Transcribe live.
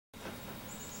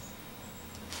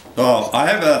Well, I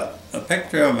have a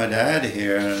picture of my dad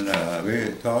here, and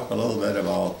we talk a little bit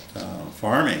about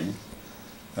farming.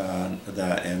 And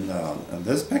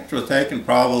this picture was taken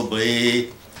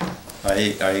probably,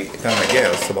 I kind of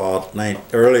guess, about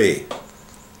early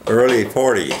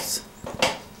 40's.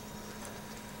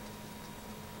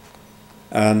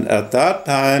 And at that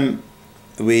time,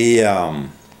 that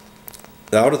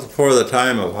was before the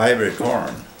time of hybrid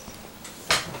corn.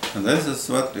 And this is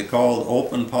what we call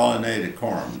open pollinated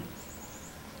corn.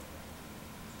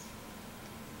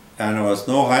 And there was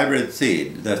no hybrid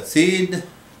seed. The seed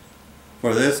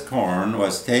for this corn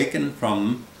was taken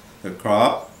from the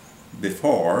crop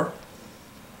before,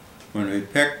 when we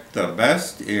picked the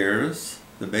best ears,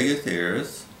 the biggest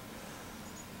ears,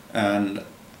 and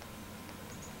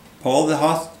pulled the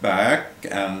husk back,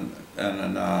 and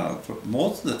for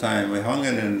most of the time we hung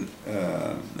it in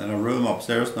a room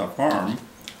upstairs in a farm,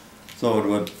 so it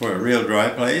would, for a real dry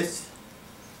place.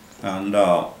 And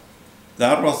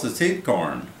that was the seed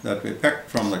corn that we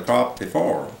picked from the crop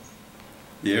before,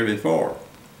 the year before.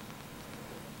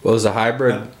 Well, was a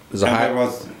hybrid?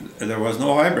 There was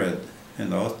no hybrid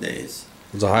in those days.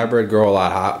 Does a hybrid grow a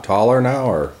lot taller now,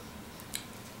 or?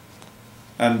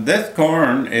 And this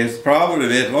corn is probably,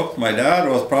 my dad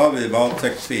was probably about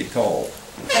 6 feet tall.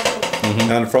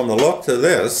 Mm-hmm. And from the look to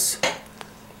this,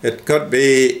 it could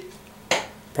be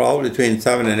probably between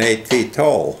 7 and 8 feet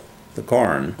tall, the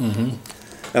corn.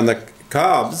 Mm-hmm. And the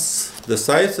cobs, the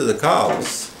size of the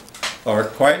cobs are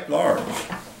quite large.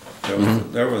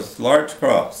 There was large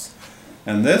crops.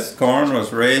 And this corn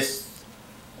was raised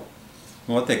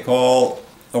what they call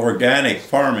organic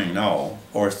farming now,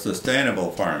 or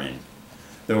sustainable farming.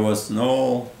 There was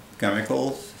no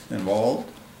chemicals involved.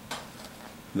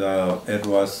 It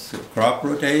was crop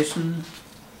rotation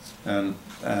and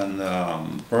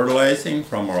fertilizing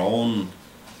from our own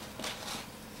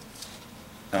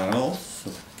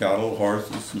animals, cattle,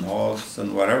 horses, and hogs,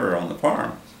 and whatever on the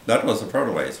farm. That was the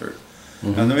fertilizer.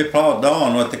 Mm-hmm. And then we plowed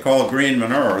down what they call green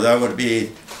manure. That would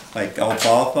be like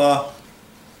alfalfa,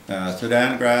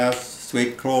 Sudan grass,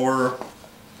 sweet clover,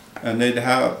 and they'd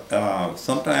have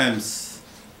sometimes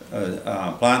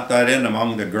plant that in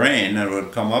among the grain, and it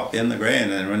would come up in the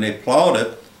grain. And when they plowed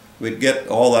it, we'd get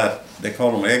all that, they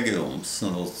call them legumes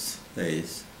in those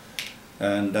days.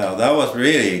 And that was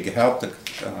really helped to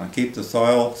keep the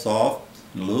soil soft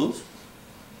and loose.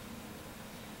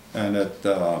 And it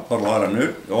put a lot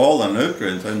of all the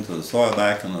nutrients into the soil,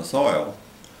 back in the soil.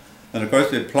 And of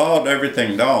course we plowed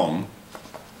everything down,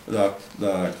 the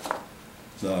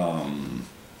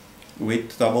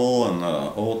wheat stubble and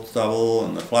the oat stubble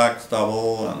and the flax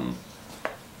stubble and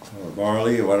or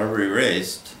barley or whatever we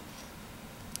raised.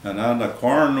 And then the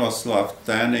corn was left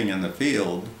standing in the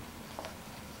field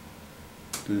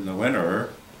in the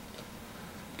winter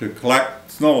to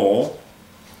collect snow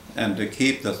and to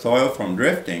keep the soil from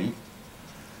drifting.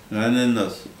 And then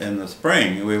in the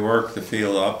spring we worked the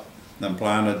field up and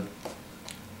planted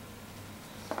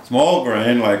small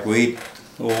grain like wheat,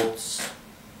 oats,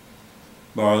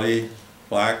 barley,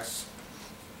 flax,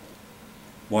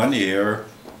 1 year,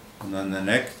 and then the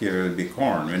next year it would be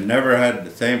corn. We never had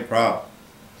the same crop.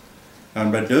 And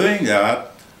by doing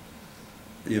that,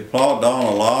 you plowed down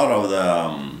a lot of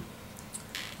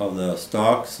the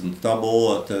stalks and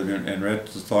stubble to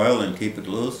enrich the soil and keep it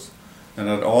loose. And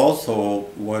it also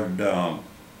would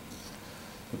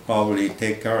probably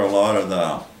take care of a lot of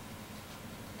the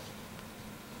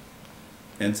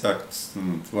insects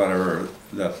and whatever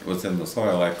that was in the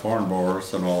soil, like corn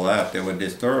borers and all that. They would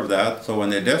disturb that. So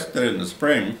when they dished it in the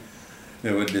spring,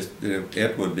 it would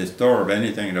disturb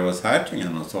anything that was hatching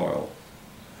in the soil.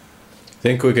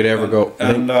 Think we could ever go?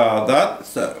 And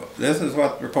this is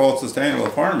what we call sustainable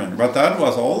farming. But that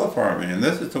was all the farming, and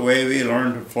this is the way we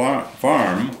learned to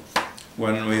farm.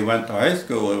 When we went to high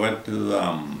school, we went to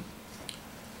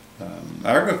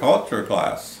agriculture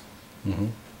class. Mm-hmm.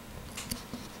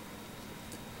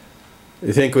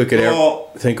 You think we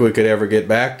could ever get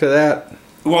back to that?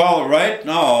 Well, right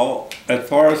now, as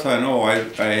far as I know,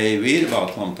 I read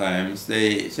about sometimes,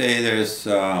 they say there's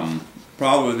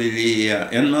probably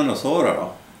in Minnesota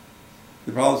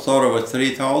with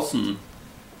 3,000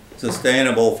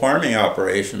 sustainable farming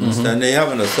operations. Mm-hmm. And they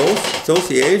have an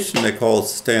association they call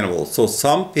sustainable. So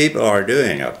some people are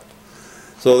doing it.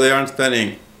 So they aren't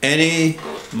spending any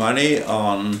money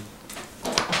on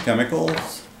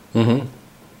chemicals. Mm-hmm.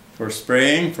 For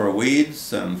spraying, for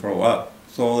weeds, and for what.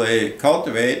 So they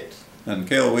cultivate and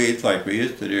kill weeds like we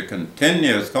used to do,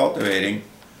 continuous cultivating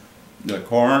the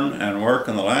corn and work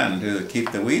in the land to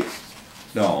keep the weeds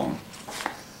down.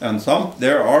 And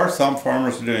there are some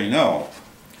farmers doing now.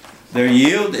 their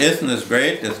yield isn't as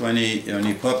great as when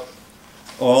you put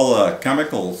all the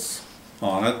chemicals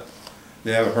on it.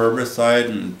 They have herbicide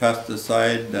and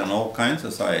pesticide and all kinds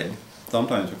of side.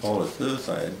 Sometimes we call it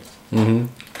suicide.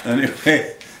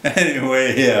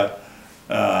 Anyway, yeah,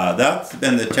 that's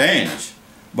been the change,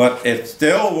 but it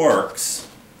still works.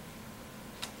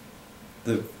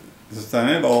 The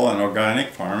sustainable and organic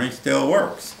farming still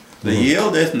works. The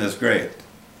yield isn't as great.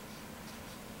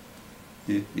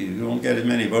 You don't get as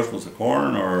many bushels of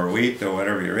corn or wheat or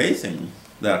whatever you're raising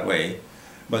that way,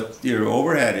 but your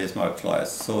overhead is much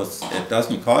less, so it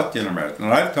doesn't cost you an amount.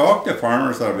 And I've talked to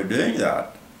farmers that have been doing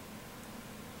that,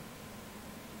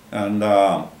 and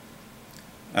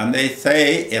they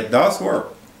say it does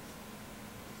work.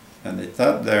 And they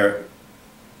said their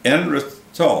end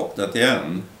result at the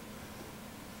end,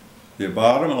 the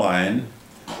bottom line,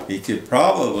 you could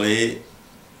probably,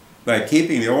 by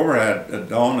keeping the overhead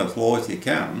down as low as you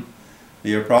can,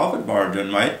 your profit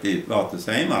margin might be about the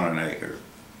same on an acre.